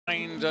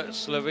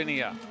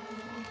Slovenia.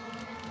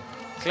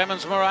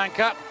 Klemens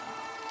Moranka,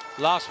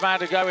 last man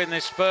to go in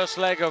this first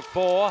leg of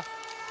 4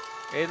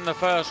 in the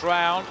first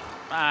round,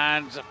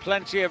 and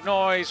plenty of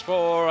noise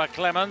for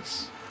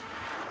Klemens.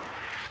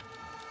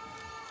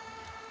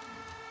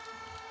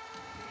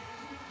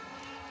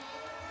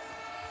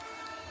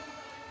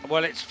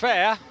 Well, it's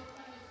fair.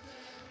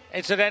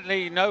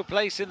 Incidentally, no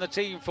place in the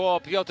team for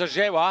Piotr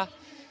Zieła.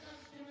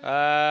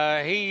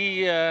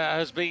 He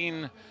has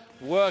been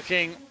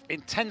working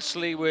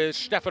intensely with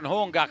Stefan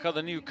Horngacher,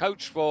 the new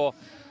coach for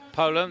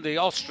Poland, the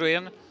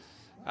Austrian.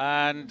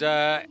 And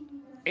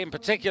in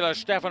particular,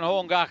 Stefan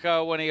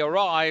Horngacher, when he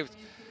arrived,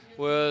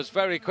 was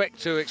very quick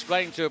to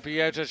explain to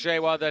Piotr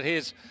Zieła that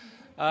his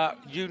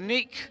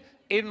unique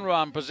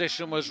in-run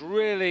position was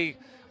really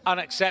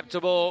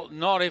unacceptable,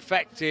 not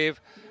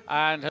effective,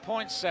 and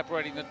points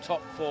separating the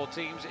top 4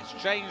 teams.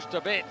 It's changed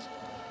a bit.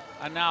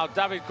 And now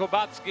Dawid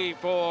Kubacki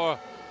for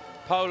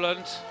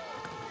Poland,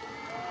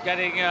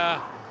 getting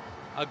a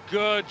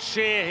good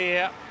cheer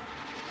here.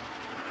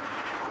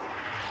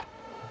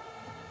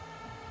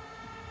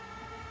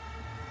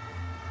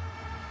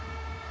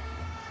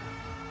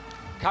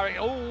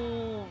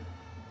 Oh!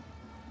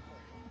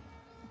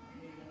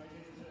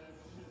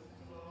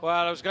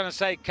 Well, I was going to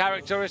say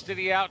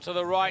characteristically out to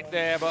the right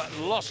there, but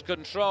lost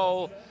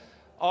control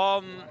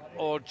on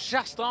or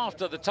just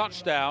after the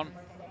touchdown.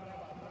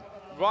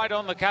 Right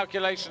on the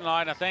calculation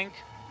line, I think.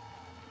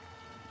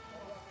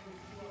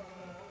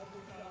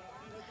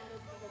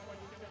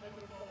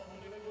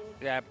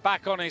 Yeah,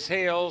 back on his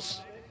heels.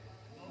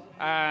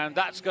 And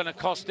that's going to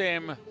cost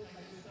him,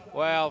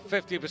 well,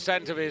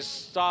 50% of his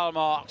style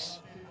marks.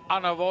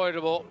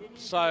 Unavoidable.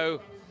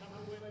 So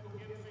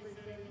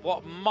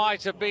what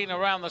might have been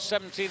around the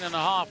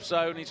 17.5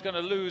 zone, he's going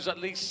to lose at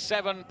least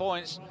 7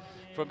 points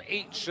from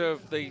each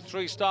of the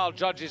 3 style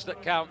judges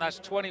that count. That's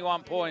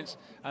 21 points,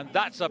 and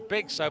that's a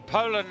big. So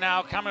Poland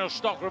now, Kamil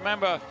Stock,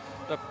 remember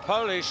the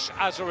Polish,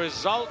 as a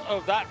result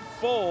of that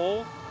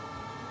fall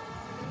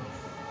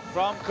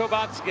from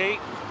Kubacki,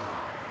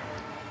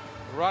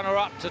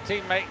 runner-up to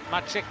teammate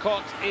Maciej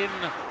Kot in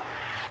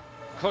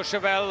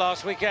Courchevel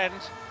last weekend.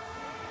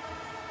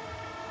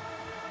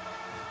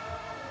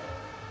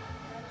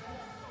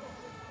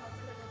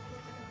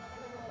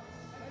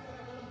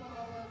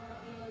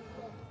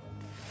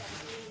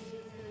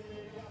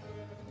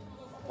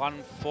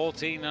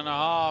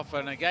 $114.5,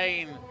 and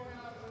again,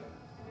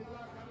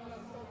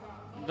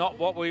 not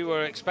what we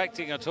were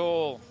expecting at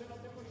all.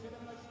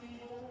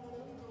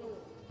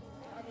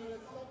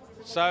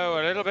 So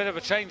a little bit of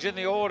a change in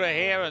the order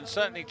here, and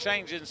certainly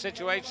change in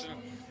situation.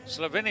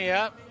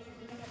 Slovenia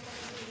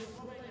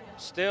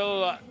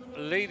still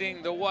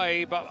leading the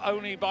way, but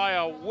only by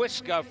a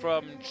whisker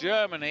from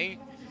Germany.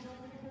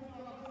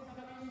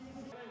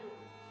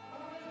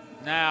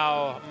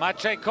 Now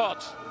Maciej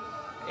Kot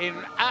in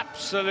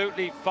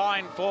absolutely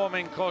fine form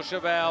in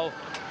Courchevel.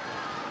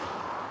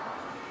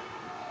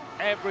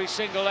 Every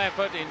single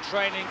effort in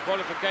training,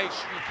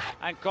 qualification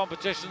and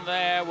competition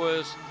there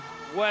was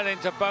well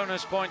into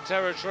bonus point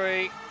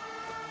territory.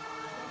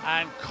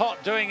 And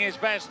Kot doing his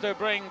best to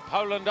bring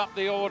Poland up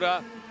the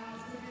order.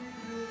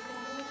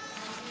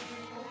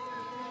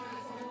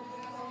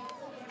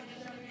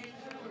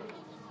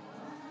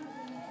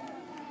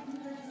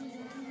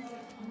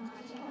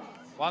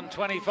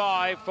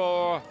 $125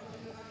 for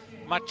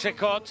Maciej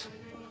Kot.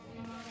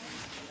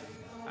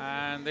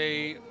 And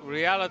the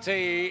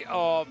reality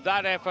of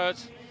that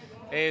effort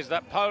is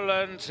that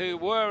Poland, who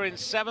were in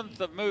 7th,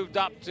 have moved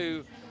up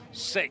to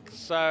 6th.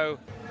 So,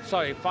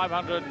 sorry,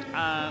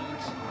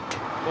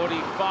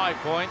 545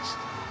 points,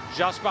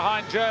 just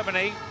behind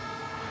Germany.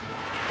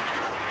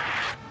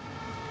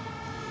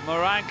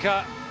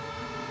 Moranka.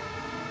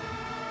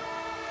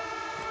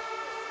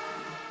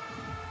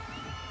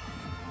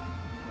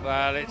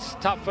 Well, it's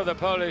tough for the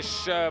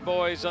Polish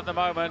boys at the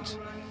moment.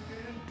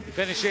 He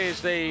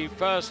finishes the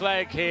first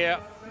leg here.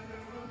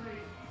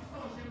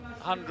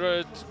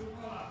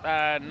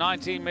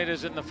 119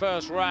 meters in the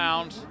first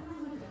round.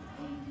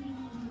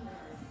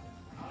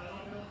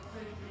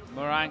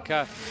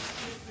 Moranka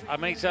a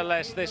meter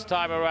less this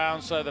time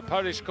around, so the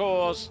Polish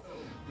cause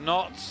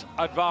not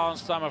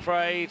advanced, I'm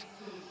afraid.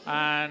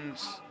 And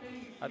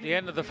at the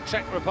end of the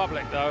Czech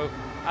Republic, though,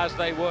 as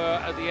they were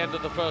at the end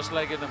of the first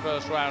leg in the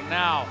first round.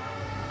 Now,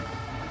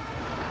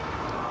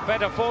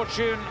 better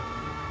fortune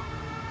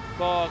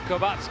for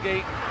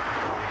Kubacki.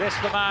 This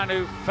the man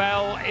who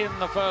fell in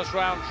the first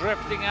round,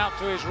 drifting out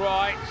to his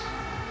right.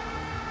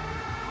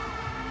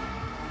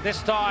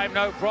 This time,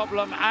 no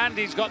problem, and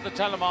he's got the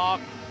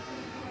telemark.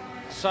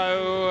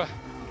 So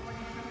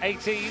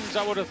 18s,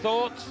 I would have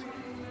thought,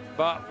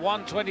 but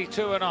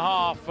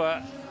 122.5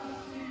 for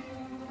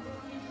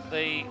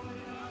the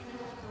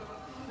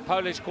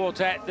Polish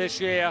quartet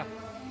this year.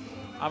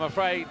 I'm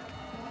afraid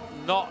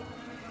not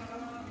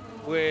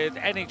with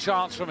any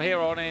chance from here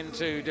on in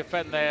to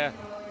defend their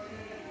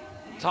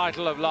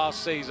title of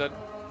last season.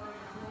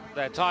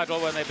 Their title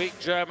when they beat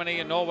Germany,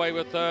 and Norway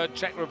were 3rd,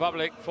 Czech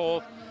Republic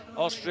 4th,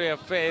 Austria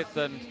 5th,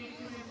 and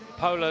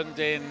Poland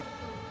in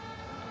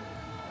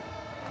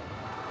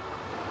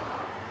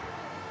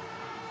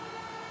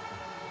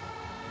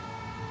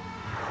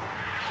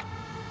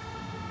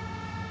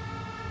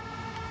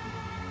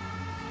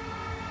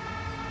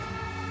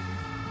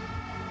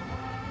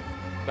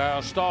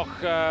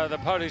Stoch, the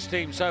Polish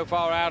team, so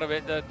far out of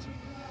it that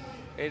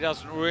it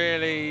doesn't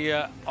really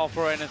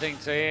offer anything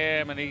to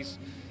him, and he's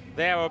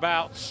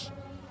thereabouts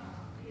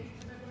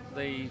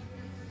the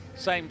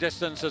same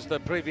distance as the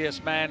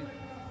previous men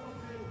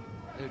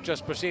who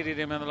just preceded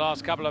him in the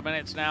last couple of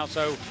minutes now.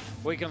 So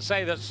we can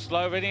say that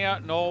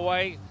Slovenia,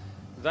 Norway,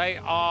 they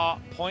are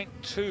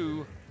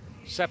 0.2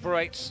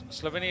 separates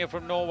Slovenia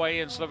from Norway,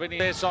 and Slovenia.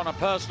 This on a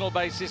personal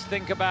basis,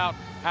 think about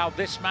how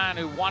this man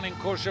who won in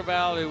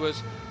Courchevel, who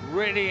was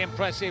really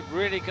impressive,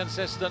 really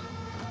consistent,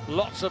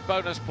 lots of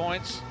bonus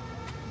points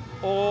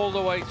all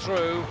the way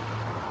through.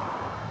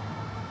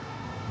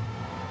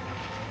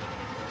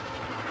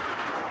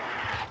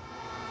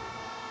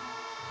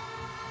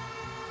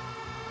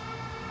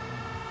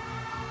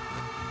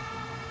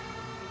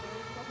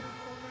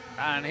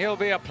 And he'll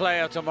be a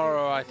player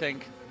tomorrow, I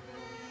think.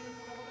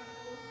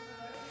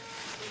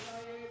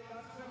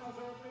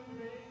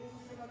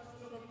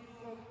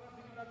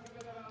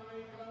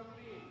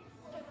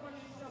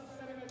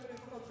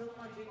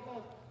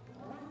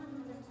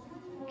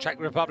 Czech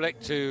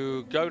Republic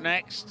to go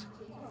next.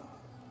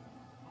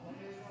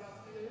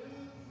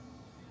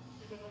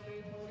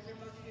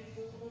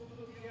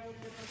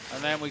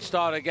 And then we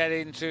start to get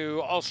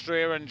into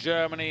Austria and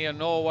Germany and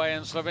Norway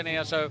and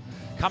Slovenia. So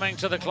coming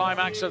to the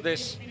climax of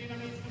this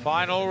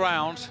final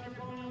round.